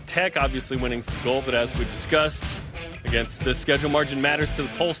against La Tech, obviously winning's the goal, but as we discussed, against the schedule margin matters to the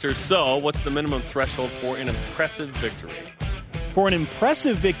pollsters. So what's the minimum threshold for an impressive victory? For an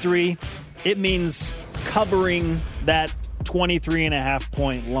impressive victory, it means covering that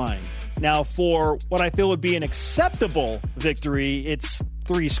 23.5-point line. Now, for what I feel would be an acceptable victory, it's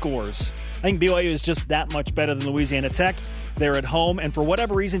 3 scores. I think BYU is just that much better than Louisiana Tech. They're at home, and for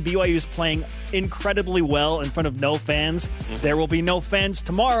whatever reason, BYU is playing incredibly well in front of no fans. Mm-hmm. There will be no fans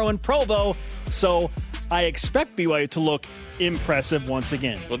tomorrow in Provo, so I expect BYU to look impressive once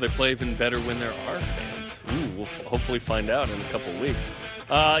again. Will they play even better when there are fans? We'll hopefully find out in a couple of weeks.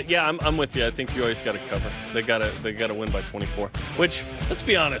 Yeah, I'm with you. I think BYU's got to cover. They got to win by 24. Which, let's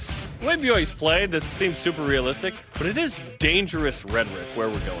be honest, the way BYU's played, this seems super realistic, but it is dangerous rhetoric where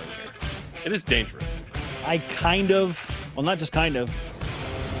we're going here. It is dangerous. Not just kind of.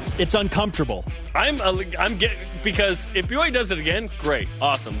 It's uncomfortable. I'm getting, because if BYU does it again, great,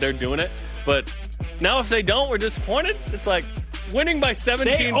 awesome, they're doing it. But now if they don't, we're disappointed. It's like winning by 17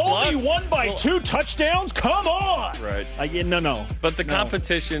 they plus. They only won by 2 touchdowns? Come on! Right. No. But the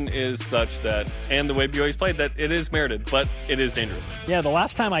competition is such that, and the way BYU's played, that it is merited, but it is dangerous. Yeah, the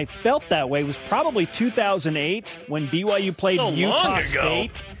last time I felt that way was probably 2008 when BYU played Utah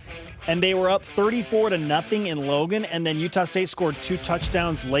State. And they were up 34-0 in Logan, and then Utah State scored 2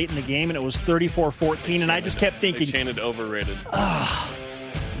 touchdowns late in the game, and it was 34-14. And I just kept thinking, they chanted overrated.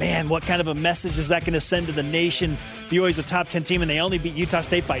 Man, what kind of a message is that going to send to the nation? BYU's a top 10 team, and they only beat Utah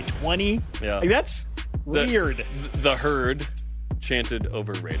State by 20? Yeah. That's weird. The herd chanted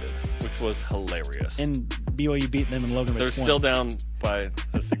overrated, which was hilarious. And BYU beat them in Logan by 20. They're still down by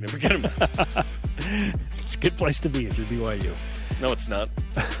a significant amount. It's a good place to be if you're BYU. No, it's not.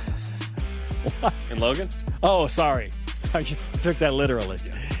 What? In Logan? Oh, sorry. I took that literally.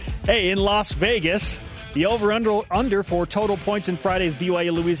 Yeah. Hey, in Las Vegas, the over-under for total points in Friday's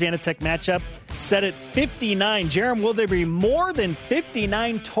BYU-Louisiana Tech matchup, set at 59. Jerem, will there be more than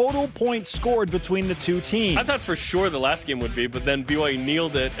 59 total points scored between the two teams? I thought for sure the last game would be, but then BYU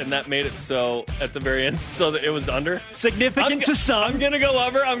kneeled it, and that made it so at the very end so that it was under. Significant to some. I'm going to go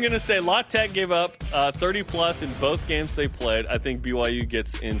over. I'm going to say La Tech gave up 30-plus in both games they played. I think BYU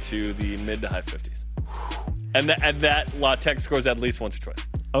gets into the mid to high 50s. And that La Tech scores at least once or twice.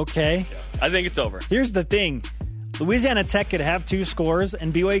 Okay. Yeah. I think it's over. Here's the thing. Louisiana Tech could have 2 scores,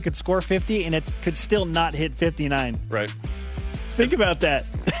 and BYU could score 50, and it could still not hit 59. Right. Think about that.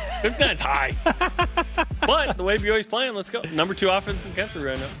 59's high. But the way BYU's playing, let's go. Number 2 offense in the country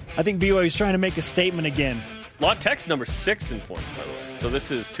right now. I think BYU's trying to make a statement again. La Tech's number 6 in points, by the way. So this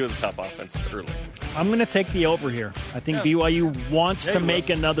is 2 of the top offenses early. I'm going to take the over here. I think BYU wants to make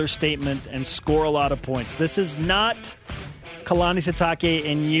another statement and score a lot of points. This is not Kalani Sitake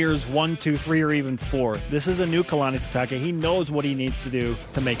in years 1, 2, 3, or even 4. This is a new Kalani Sitake. He knows what he needs to do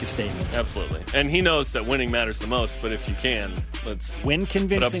to make a statement. Absolutely. And he knows that winning matters the most, but if you can, let's win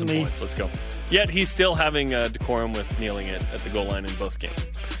convincingly. Put up some points. Let's go. Yet he's still having decorum with kneeling it at the goal line in both games.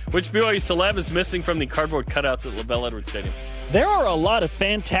 Which BYU celeb is missing from the cardboard cutouts at LaVell Edwards Stadium? There are a lot of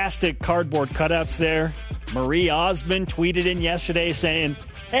fantastic cardboard cutouts there. Marie Osmond tweeted in yesterday saying,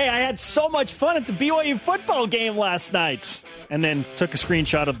 "Hey, I had so much fun at the BYU football game last night." And then took a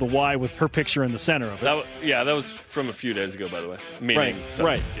screenshot of the Y with her picture in the center of it. That was from a few days ago, by the way. Right.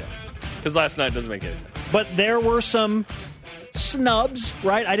 Yeah. Because last night doesn't make any sense. But there were some snubs,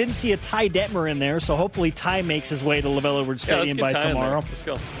 right? I didn't see a Ty Detmer in there, so hopefully Ty makes his way to LaVell Edwards Stadium by tomorrow. Let's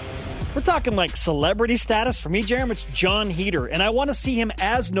go. We're talking like celebrity status. For me, Jeremy, it's John Heater, and I want to see him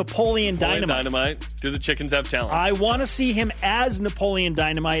as Napoleon Dynamite. Do the chickens have talent? I want to see him as Napoleon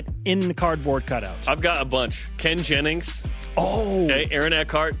Dynamite in the cardboard cutouts. I've got a bunch. Ken Jennings. Oh. Okay, Aaron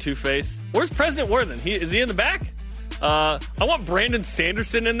Eckhart, Two-Face. Where's President Worthen? Is he in the back? I want Brandon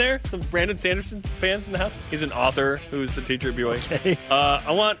Sanderson in there. Some Brandon Sanderson fans in the house. He's an author who's a teacher at BYU. Okay.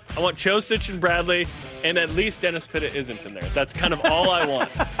 I want Chosich and Bradley, and at least Dennis Pitta isn't in there. That's kind of all I want.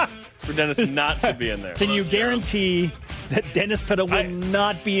 For Dennis not to be in there. Can you guarantee that Dennis Pitta will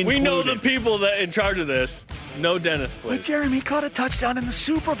not be included? We know the people that in charge of this. No Dennis, please. But Jeremy caught a touchdown in the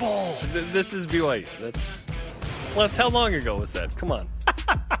Super Bowl. This is BYU. Plus, how long ago was that? Come on.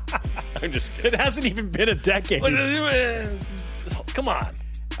 I'm just kidding. It hasn't even been a decade. Come on.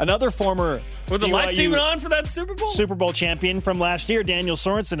 Another former Were the lights even on for that Super Bowl? Super Bowl champion from last year, Daniel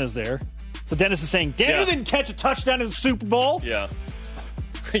Sorensen, is there. So Dennis is saying, Daniel didn't catch a touchdown in the Super Bowl? Yeah.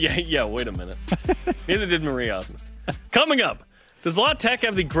 Yeah, wait a minute. Neither did Marie Osmond. Coming up, does La Tech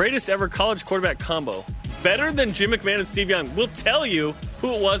have the greatest ever college quarterback combo? Better than Jim McMahon and Steve Young. We'll tell you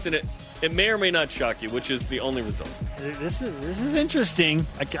who it was, and it may or may not shock you, which is the only result. This is interesting.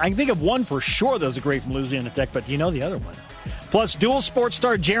 I can think of one for sure that was a great from Louisiana Tech, but do you know the other one? Plus, dual sports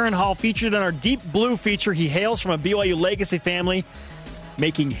star Jaron Hall featured in our Deep Blue feature. He hails from a BYU legacy family,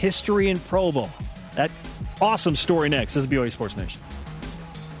 making history in Provo. That awesome story next. This is BYU Sports Nation.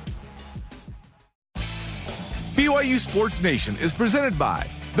 BYU Sports Nation is presented by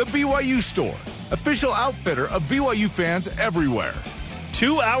The BYU Store, official outfitter of BYU fans everywhere.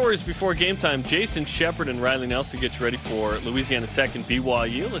 2 hours before game time, Jason Shepard and Riley Nelson get you ready for Louisiana Tech and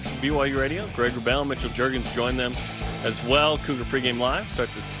BYU. Listen to BYU Radio. Greg Wrubell, Mitchell Juergens join them as well. Cougar Pregame Live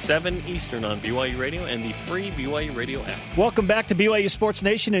starts at 7 Eastern on BYU Radio and the free BYU Radio app. Welcome back to BYU Sports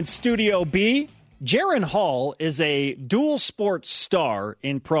Nation in Studio B. Jaron Hall is a dual sports star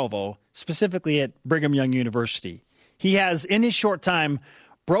in Provo, specifically at Brigham Young University. He has, in his short time,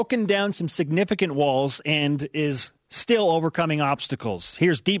 broken down some significant walls and is still overcoming obstacles.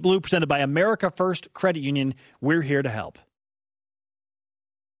 Here's Deep Blue presented by America First Credit Union. We're here to help.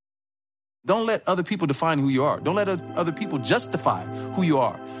 Don't let other people define who you are. Don't let other people justify who you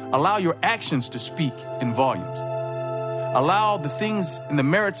are. Allow your actions to speak in volumes. Allow the things and the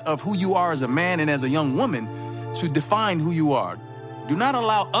merits of who you are as a man and as a young woman to define who you are. Do not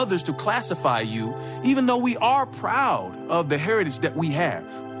allow others to classify you, even though we are proud of the heritage that we have.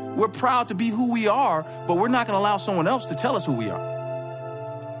 We're proud to be who we are, but we're not going to allow someone else to tell us who we are.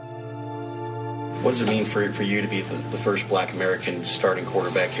 What does it mean for you to be the first Black American starting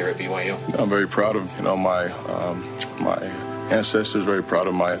quarterback here at BYU? I'm very proud of my ancestors, very proud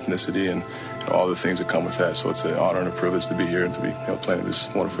of my ethnicity and all the things that come with that. So it's an honor and a privilege to be here and to be playing at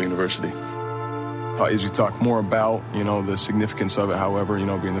this wonderful university. As you talk more about, the significance of it, however,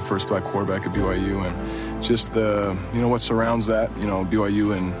 being the first Black quarterback at BYU and just the, what surrounds that,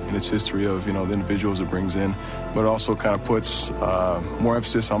 BYU and its history of, the individuals it brings in, but it also kind of puts more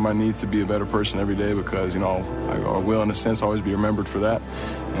emphasis on my need to be a better person every day because, I will, in a sense, always be remembered for that.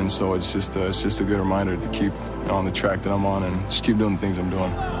 And so it's just a good reminder to keep on the track that I'm on and just keep doing the things I'm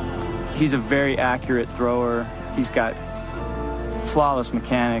doing. he's a very accurate thrower. He's got flawless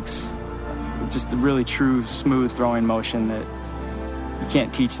mechanics, just a really true, smooth throwing motion that you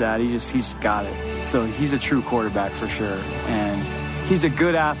can't teach that. He's got it. So he's a true quarterback for sure. And he's a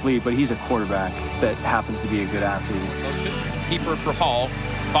good athlete, but he's a quarterback that happens to be a good athlete. Motion, keeper for Hall,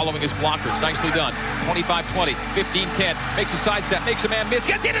 following his blockers. Nicely done. 25-20, 15-10, makes a sidestep, makes a man miss,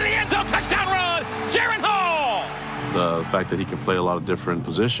 gets into the end zone, touchdown run, Jaron Hall! The fact that he can play a lot of different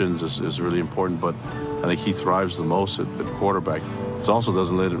positions is really important, but I think he thrives the most at quarterback. It also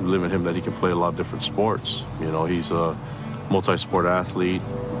doesn't limit him that he can play a lot of different sports. You know, he's a multi-sport athlete.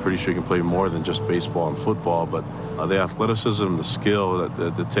 I'm pretty sure he can play more than just baseball and football, but the athleticism, the skill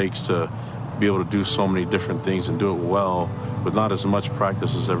that it takes to be able to do so many different things and do it well with not as much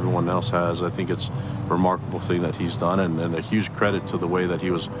practice as everyone else has, I think it's a remarkable thing that he's done, and a huge credit to the way that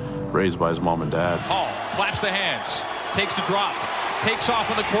he was raised by his mom and dad. Hall claps the hands, takes a drop, takes off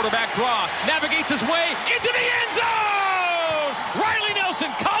on the quarterback draw, navigates his way into the end zone! Riley Nelson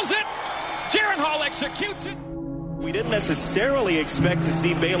calls it. Jaron Hall executes it. We didn't necessarily expect to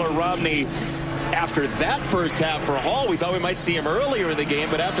see Baylor Romney after that first half for Hall. We thought we might see him earlier in the game,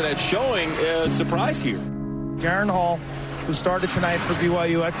 but after that showing, surprise here. Jaron Hall, who started tonight for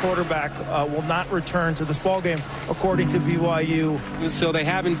BYU at quarterback, will not return to this ballgame, according to BYU. So they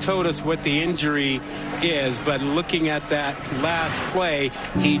haven't told us what the injury is, but looking at that last play,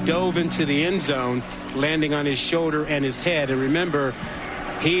 he dove into the end zone, landing on his shoulder and his head. And remember,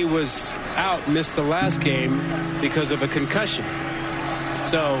 he was out, missed the last game because of a concussion.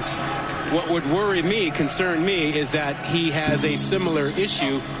 So what would concern me, is that he has a similar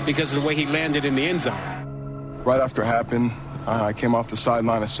issue because of the way he landed in the end zone. Right after it happened, I came off the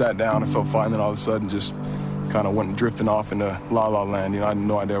sideline and sat down and felt fine. Then all of a sudden just kind of went drifting off into la-la land. You know, I had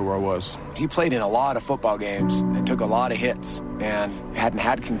no idea where I was. He played in a lot of football games and took a lot of hits and hadn't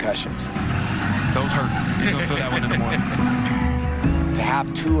had concussions. Those hurt. He's going to feel that one in the morning. To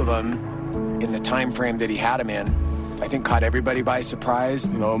have two of them in the time frame that he had them in, I think caught everybody by surprise.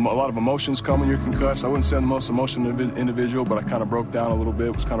 You know, a lot of emotions come when you're concussed. I wouldn't say I'm the most emotional individual, but I kind of broke down a little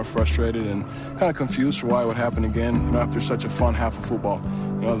bit, was kind of frustrated and kind of confused for why it would happen again, you know, after such a fun half of football.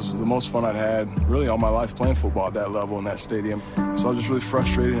 You know, it was the most fun I'd had really all my life playing football at that level in that stadium. So I was just really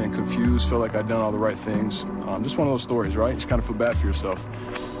frustrated and confused, felt like I'd done all the right things. Just one of those stories, right? Just kind of feel bad for yourself.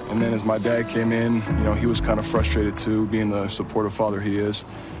 And then as my dad came in, you know, he was kind of frustrated too, being the supportive father he is.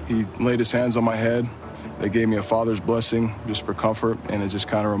 He laid his hands on my head. They gave me a father's blessing just for comfort, and it just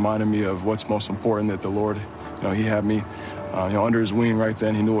kind of reminded me of what's most important, that the Lord, you know, he had me, under his wing right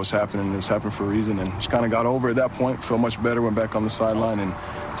then. He knew what was happening, and it was happening for a reason, and just kind of got over it at that point, felt much better, went back on the sideline, and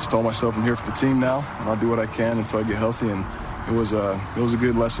just told myself I'm here for the team now, and I'll do what I can until I get healthy, and it was a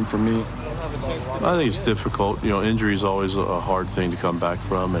good lesson for me. I think it's difficult. You know, injury is always a hard thing to come back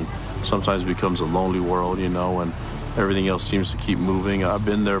from, and sometimes it becomes a lonely world, you know, and everything else seems to keep moving. I've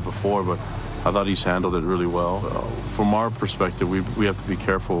been there before, but I thought he's handled it really well. From our perspective, we have to be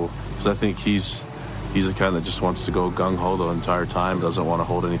careful, because I think he's the kind that just wants to go gung-ho the entire time, doesn't want to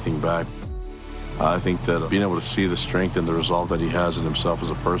hold anything back. I think that being able to see the strength and the resolve that he has in himself as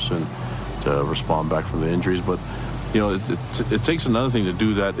a person to respond back from the injuries, but you know, it takes another thing to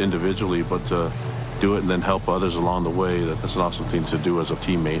do that individually, but to do it and then help others along the way, that's an awesome thing to do as a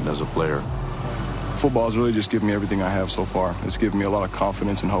teammate and as a player. Football has really just given me everything I have so far. It's given me a lot of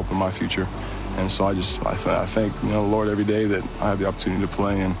confidence and hope in my future. And so I thank the Lord every day that I have the opportunity to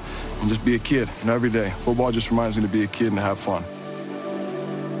play and just be a kid. You know, every day. Football just reminds me to be a kid and to have fun.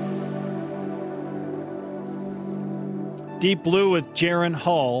 Deep Blue with Jaron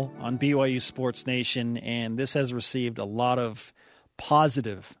Hall on BYU Sports Nation, and this has received a lot of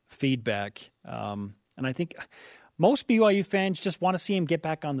positive feedback. And I think most BYU fans just want to see him get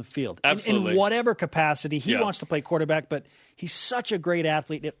back on the field. Absolutely. In whatever capacity. He wants to play quarterback, but he's such a great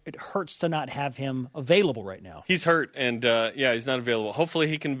athlete. It hurts to not have him available right now. He's hurt, and he's not available. Hopefully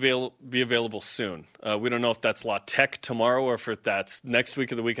he can be available soon. We don't know if that's La Tech tomorrow or if that's next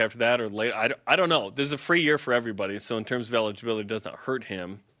week or the week after that or late. I don't know. This is a free year for everybody, so in terms of eligibility, it does not hurt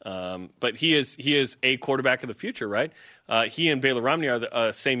him. But he is a quarterback of the future, right? He and Baylor Romney are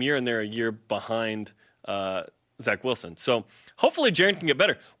the same year, and they're a year behind Zach Wilson. So hopefully Jaron can get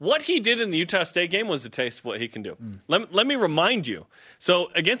better. What he did in the Utah State game was a taste of what he can do. Let me remind you.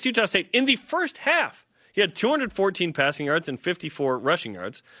 So against Utah State, in the first half, he had 214 passing yards and 54 rushing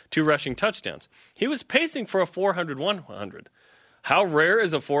yards, 2 rushing touchdowns. He was pacing for a 400-100. How rare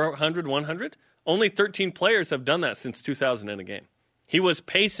is a 400-100? Only 13 players have done that since 2000 in a game. He was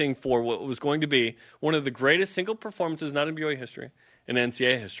pacing for what was going to be one of the greatest single performances, not in BYU history, in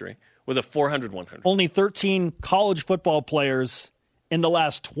NCAA history, with a 400-100. Only 13 college football players in the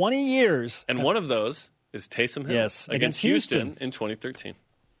last 20 years. And one of those is Taysom Hill against Houston in 2013.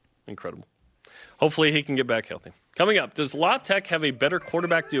 Incredible. Hopefully he can get back healthy. Coming up, does La Tech have a better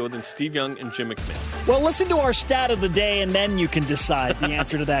quarterback duo than Steve Young and Jim McMahon? Well, listen to our stat of the day, and then you can decide the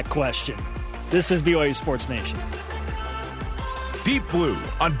answer to that question. This is BYU Sports Nation. Deep Blue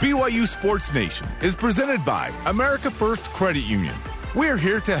on BYU Sports Nation is presented by America First Credit Union. We're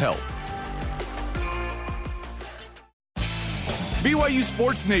here to help. BYU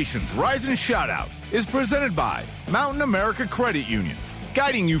Sports Nation's Rise and Shoutout is presented by Mountain America Credit Union,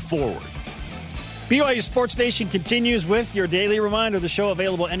 guiding you forward. BYU Sports Nation continues with your daily reminder. The show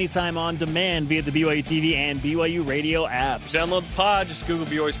available anytime on demand via the BYU TV and BYU Radio apps. Download the pod. Just Google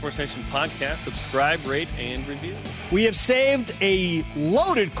BYU Sports Nation podcast. Subscribe, rate, and review. We have saved a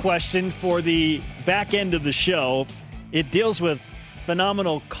loaded question for the back end of the show. It deals with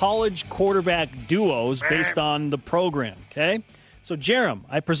phenomenal college quarterback duos based on the program. Okay? So, Jerem,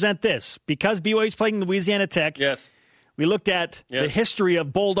 I present this. Because BYU is playing Louisiana Tech. Yes. We looked at the history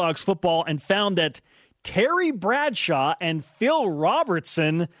of Bulldogs football and found that Terry Bradshaw and Phil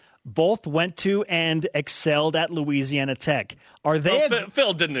Robertson both went to and excelled at Louisiana Tech. Are they? Well,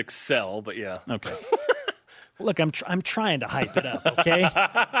 Phil didn't excel, but yeah. Okay. Look, I'm trying to hype it up. Okay.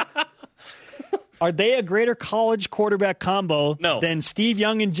 Are they a greater college quarterback combo than Steve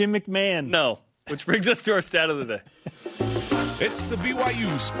Young and Jim McMahon? No. Which brings us to our stat of the day. It's the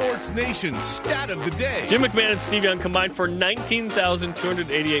BYU Sports Nation stat of the day. Jim McMahon and Steve Young combined for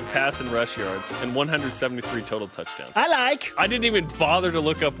 19,288 pass and rush yards and 173 total touchdowns. I didn't even bother to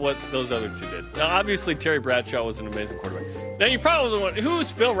look up what those other two did. Now, obviously, Terry Bradshaw was an amazing quarterback. Now, you probably wonder,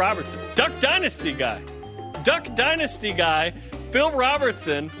 who's Phil Robertson? Duck Dynasty guy. Phil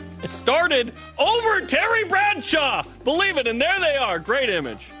Robertson started over Terry Bradshaw. Believe it, and there they are. Great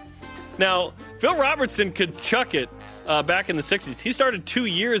image. Now, Phil Robertson could chuck it back in the 60s. He started 2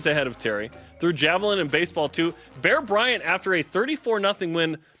 years ahead of Terry, threw javelin and baseball too. Bear Bryant, after a 34-0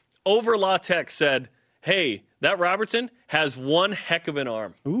 win over La Tech, said, hey, that Robertson has one heck of an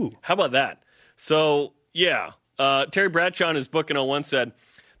arm. Ooh. How about that? So, yeah, Terry Bradshaw in his book in 01 said,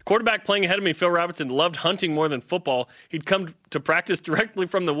 the quarterback playing ahead of me, Phil Robertson, loved hunting more than football. He'd come to practice directly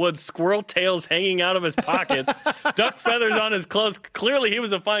from the woods, squirrel tails hanging out of his pockets, duck feathers on his clothes. Clearly, he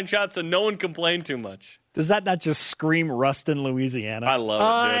was a fine shot, so no one complained too much. Does that not just scream Ruston, Louisiana? I love it,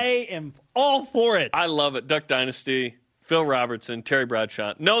 I am all for it. I love it. Duck Dynasty, Phil Robertson, Terry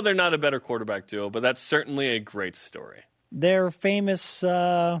Bradshaw. No, they're not a better quarterback duo, but that's certainly a great story. They're famous.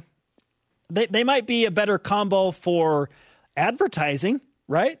 They might be a better combo for advertising,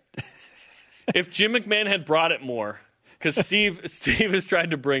 right? If Jim McMahon had brought it more, because Steve has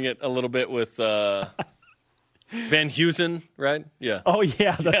tried to bring it a little bit with Van Heusen, right? Yeah. Oh,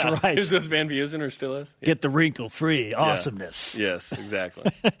 yeah, that's right. He was with Van Heusen, or still is. Yeah. Get the wrinkle-free awesomeness. Yeah. Yes,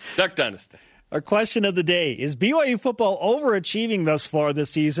 exactly. Duck Dynasty. Our question of the day, is BYU football overachieving thus far this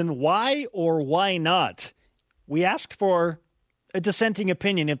season? Why or why not? We asked for a dissenting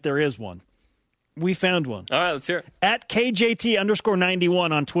opinion if there is one. We found one. All right, let's hear it. At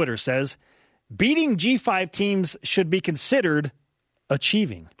KJT_91 on Twitter says, beating G5 teams should be considered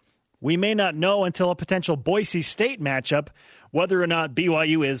achieving. We may not know until a potential Boise State matchup whether or not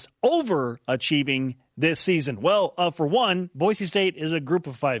BYU is overachieving this season. Well, for one, Boise State is a group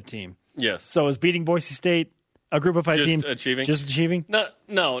of 5 team. Yes. So is beating Boise State a group of 5 team? Achieving? Just achieving?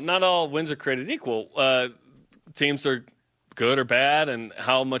 No, not all wins are created equal. Teams are good or bad, and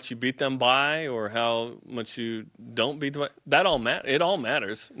how much you beat them by or how much you don't beat them by, it all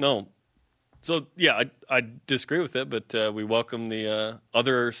matters. No. So, yeah, I disagree with it, but we welcome the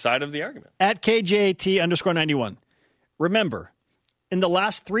other side of the argument. At KJT_91. Remember, in the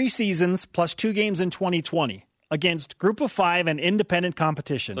last 3 seasons plus 2 games in 2020 against Group of 5 and independent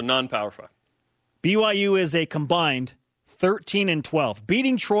competition. So non-Power 5. BYU is a combined 13-12.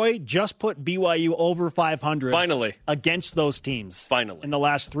 Beating Troy just put BYU over 500. Finally. Against those teams. Finally. In the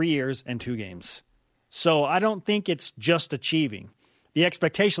last 3 years and 2 games. So I don't think it's just achieving. The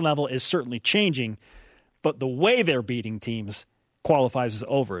expectation level is certainly changing, but the way they're beating teams qualifies as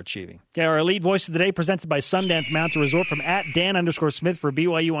overachieving. Okay, our elite voice of the day presented by Sundance Mountain Resort from @Dan_Smith for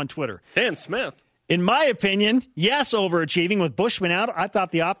BYU on Twitter. Dan Smith. In my opinion, yes, overachieving. With Bushman out, I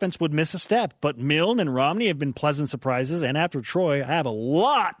thought the offense would miss a step, but Milne and Romney have been pleasant surprises, and after Troy, I have a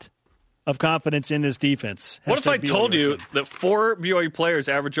lot of confidence in this defense. What if I told you that 4 BYU players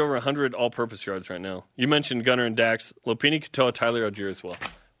average over 100 all-purpose yards right now? You mentioned Gunner and Dax, Lopini, Katoa, Tyler Algier as well.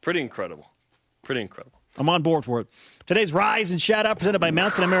 Pretty incredible. Pretty incredible. I'm on board for it. Today's Rise and Shout Out presented by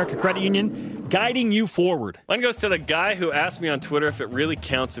Mountain America Credit Union, guiding you forward. Mine goes to the guy who asked me on Twitter if it really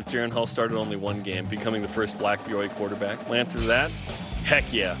counts if Jaren Hall started only one game, becoming the first black BYU quarterback. My answer to that,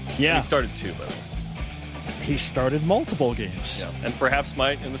 heck yeah. Yeah. He started 2, by the way. He started multiple games. Yeah, and perhaps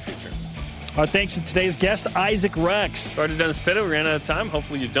might in the future. Our thanks to today's guest, Isaac Rex. Sorry to Dennis Pitta. We ran out of time.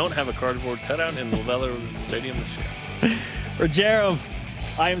 Hopefully you don't have a cardboard cutout in the Lavelle Stadium this year. For Jerem,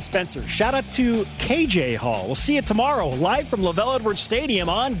 I am Spencer. Shout out to KJ Hall. We'll see you tomorrow live from Lavelle Edwards Stadium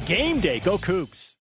on Game Day. Go Cougs.